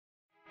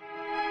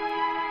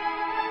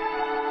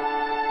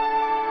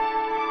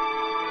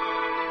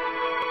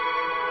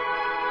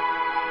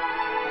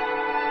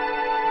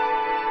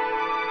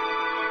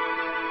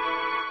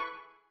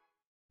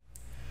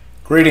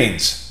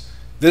Greetings.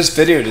 This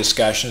video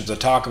discussion is to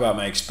talk about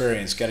my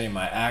experience getting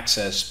my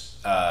Access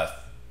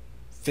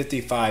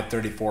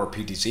 5534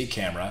 PTZ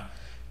camera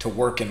to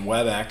work in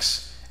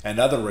WebEx and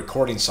other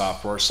recording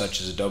software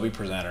such as Adobe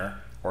Presenter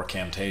or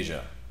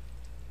Camtasia.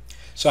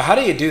 So how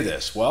do you do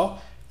this?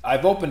 Well,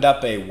 I've opened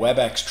up a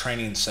WebEx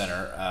Training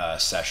Center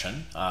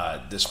session.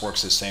 This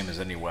works the same as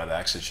any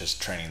WebEx, it's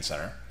just Training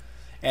Center.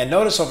 And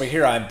notice over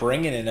here I'm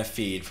bringing in a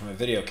feed from a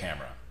video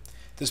camera.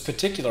 This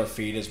particular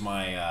feed is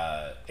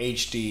my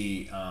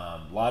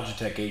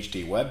Logitech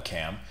HD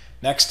webcam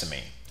next to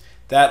me.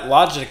 That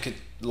Logitech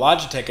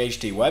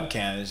HD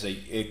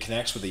webcam it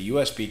connects with a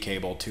USB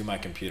cable to my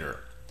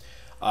computer.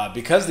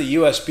 Because the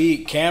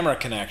USB camera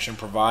connection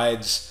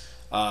provides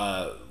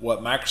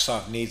what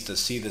Microsoft needs to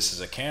see this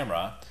as a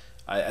camera,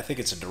 I think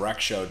it's a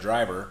direct show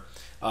driver,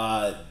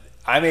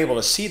 I'm able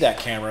to see that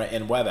camera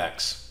in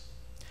WebEx.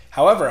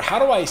 However, how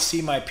do I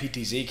see my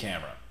PTZ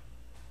camera?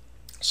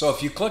 So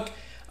if you click,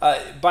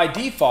 by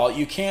default,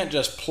 you can't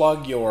just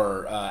plug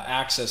your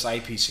Access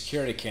IP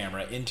security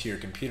camera into your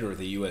computer with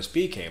a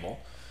USB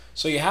cable,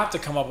 so you have to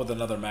come up with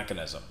another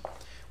mechanism.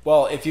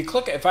 Well,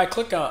 if I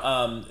click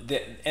on,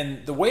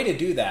 and the way to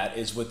do that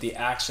is with the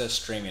Access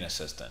Streaming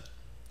Assistant.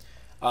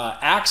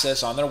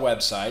 Access on their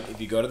website, if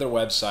you go to their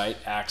website,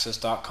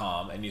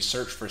 access.com, and you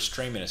search for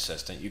Streaming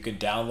Assistant, you can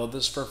download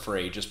this for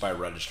free just by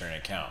registering an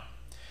account.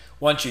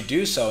 Once you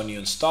do so and you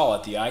install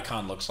it, the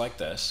icon looks like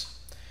this.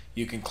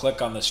 You can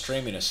click on the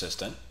Streaming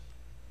Assistant.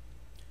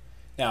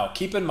 Now,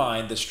 keep in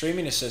mind the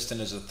Streaming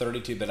Assistant is a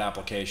 32-bit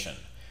application,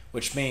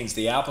 which means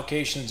the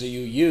applications that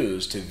you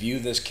use to view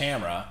this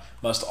camera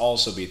must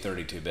also be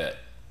 32-bit.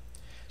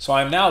 So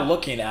I'm now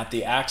looking at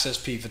the Access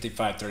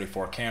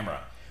P5534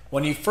 camera.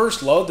 When you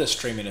first load the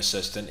Streaming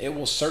Assistant, it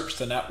will search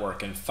the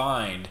network and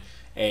find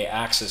an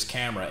Access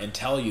camera and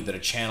tell you that a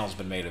channel has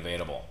been made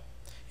available.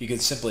 You can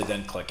simply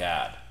then click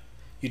Add.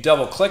 You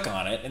double click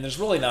on it, and there's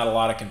really not a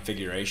lot of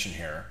configuration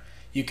here.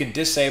 You can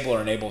disable or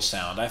enable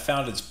sound. I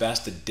found it's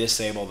best to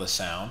disable the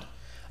sound.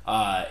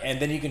 And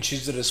then you can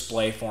choose the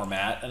display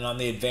format, and on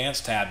the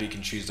Advanced tab you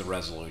can choose the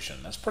resolution.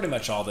 That's pretty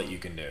much all that you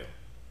can do.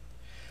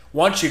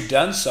 Once you've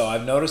done so,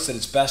 I've noticed that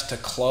it's best to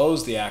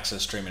close the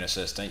Access Streaming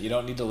Assistant. You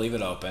don't need to leave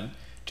it open,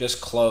 just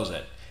close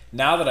it.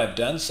 Now that I've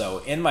done so,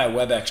 in my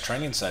WebEx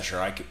Training Center,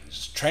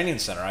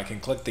 I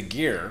can click the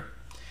gear,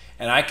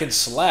 and I can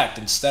select,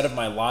 instead of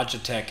my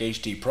Logitech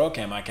HD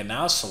ProCam, I can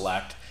now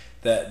select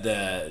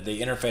the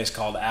interface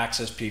called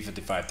Access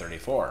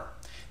P5534.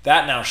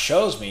 That now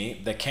shows me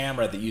the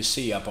camera that you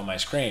see up on my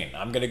screen.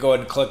 I'm going to go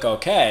ahead and click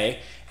OK,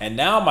 and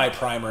now my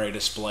primary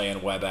display in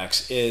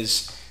WebEx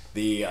is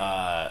the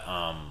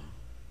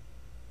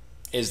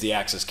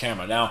Access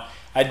camera. Now,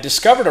 I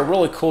discovered a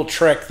really cool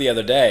trick the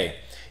other day.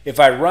 If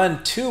I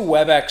run two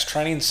WebEx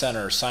Training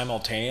Centers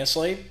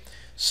simultaneously,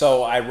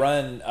 so I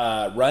run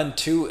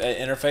two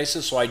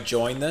interfaces, so I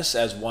join this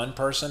as one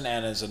person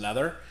and as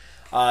another,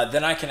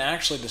 then I can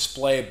actually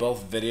display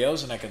both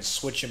videos and I can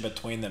switch in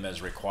between them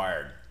as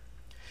required.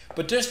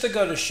 But just to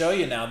go to show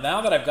you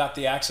now that I've got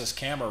the Access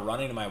camera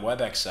running in my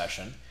WebEx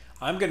session,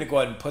 I'm going to go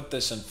ahead and put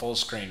this in full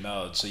screen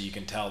mode so you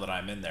can tell that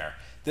I'm in there.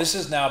 This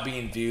is now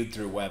being viewed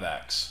through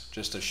WebEx,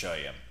 just to show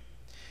you.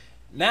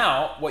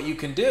 Now, what you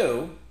can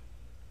do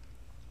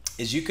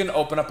is you can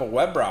open up a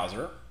web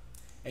browser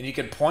and you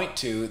can point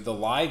to the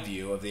live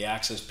view of the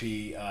Access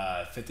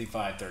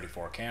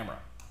P5534 camera.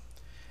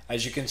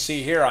 As you can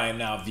see here, I am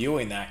now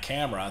viewing that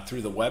camera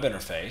through the web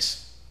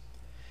interface.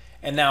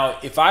 And now,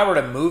 if I were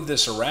to move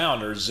this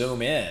around or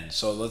zoom in,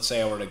 so let's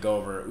say I were to go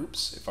over,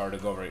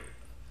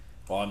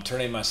 well, I'm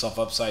turning myself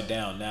upside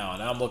down now,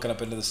 and now I'm looking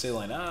up into the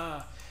ceiling.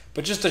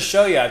 But just to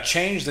show you, I've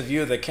changed the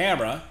view of the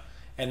camera,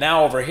 and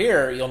now over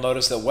here, you'll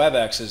notice that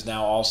WebEx is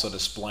now also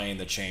displaying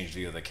the changed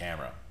view of the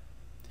camera.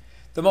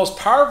 The most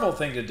powerful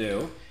thing to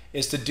do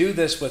is to do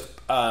this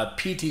with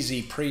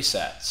PTZ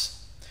Presets.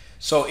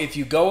 So if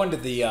you go into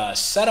the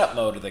setup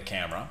mode of the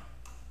camera,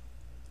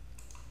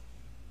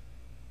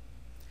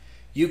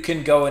 you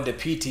can go into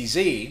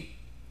PTZ,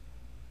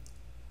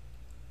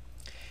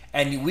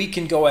 and we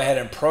can go ahead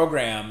and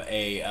program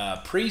a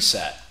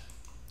preset.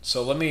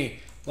 So let me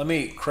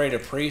create a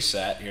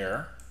preset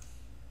here.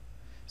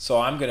 So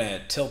I'm going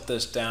to tilt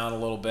this down a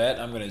little bit.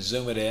 I'm going to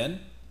zoom it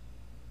in.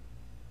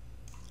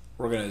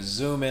 We're going to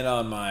zoom in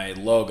on my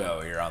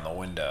logo here on the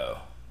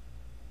window.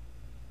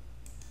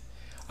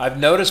 I've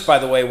noticed, by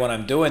the way, when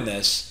I'm doing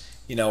this,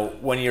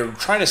 when you're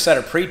trying to set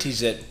a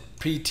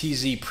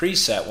PTZ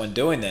preset when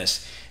doing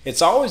this,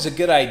 it's always a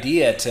good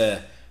idea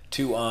to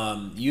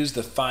use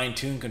the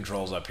fine-tune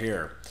controls up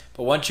here.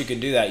 But once you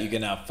can do that, you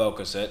can now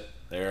focus it.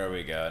 There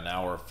we go.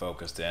 Now we're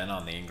focused in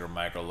on the Ingram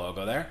Micro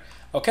logo there.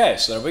 Okay,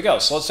 so there we go.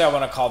 So let's say I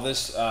want to call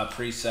this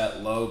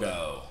preset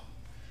logo.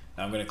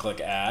 Now I'm going to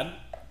click Add.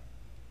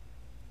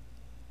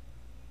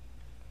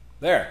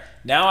 There.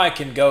 Now I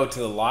can go to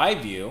the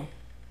live view.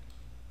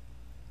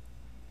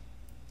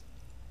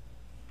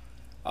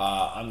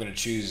 I'm going to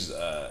choose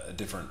a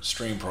different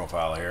stream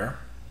profile here.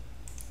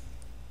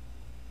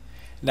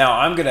 Now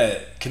I'm going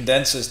to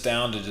condense this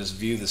down to just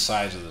view the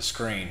size of the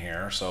screen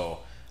here so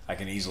I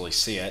can easily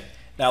see it.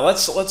 Now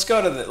let's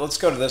go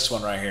to this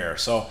one right here.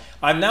 So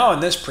I'm now in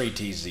this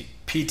PTZ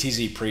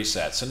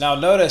preset. So now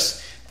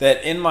notice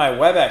that in my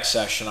WebEx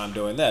session I'm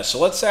doing this. So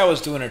let's say I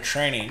was doing a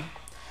training,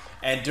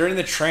 and during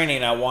the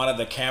training I wanted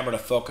the camera to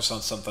focus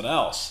on something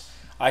else.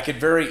 I could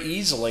very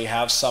easily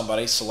have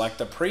somebody select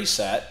the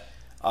preset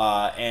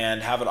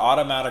and have it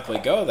automatically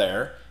go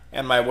there,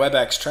 and my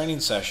WebEx training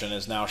session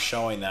is now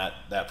showing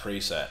that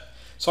preset.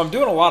 So I'm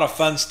doing a lot of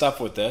fun stuff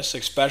with this,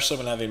 especially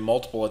when having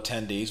multiple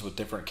attendees with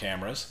different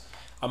cameras.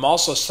 I'm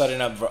also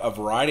setting up a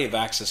variety of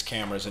access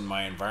cameras in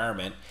my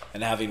environment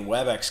and having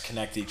WebEx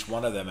connect each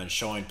one of them and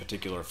showing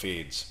particular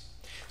feeds.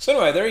 So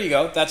anyway, there you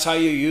go. That's how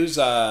you use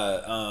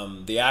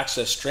the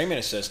Access Streaming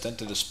Assistant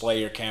to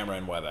display your camera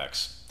in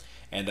WebEx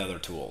and other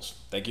tools.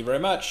 Thank you very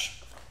much.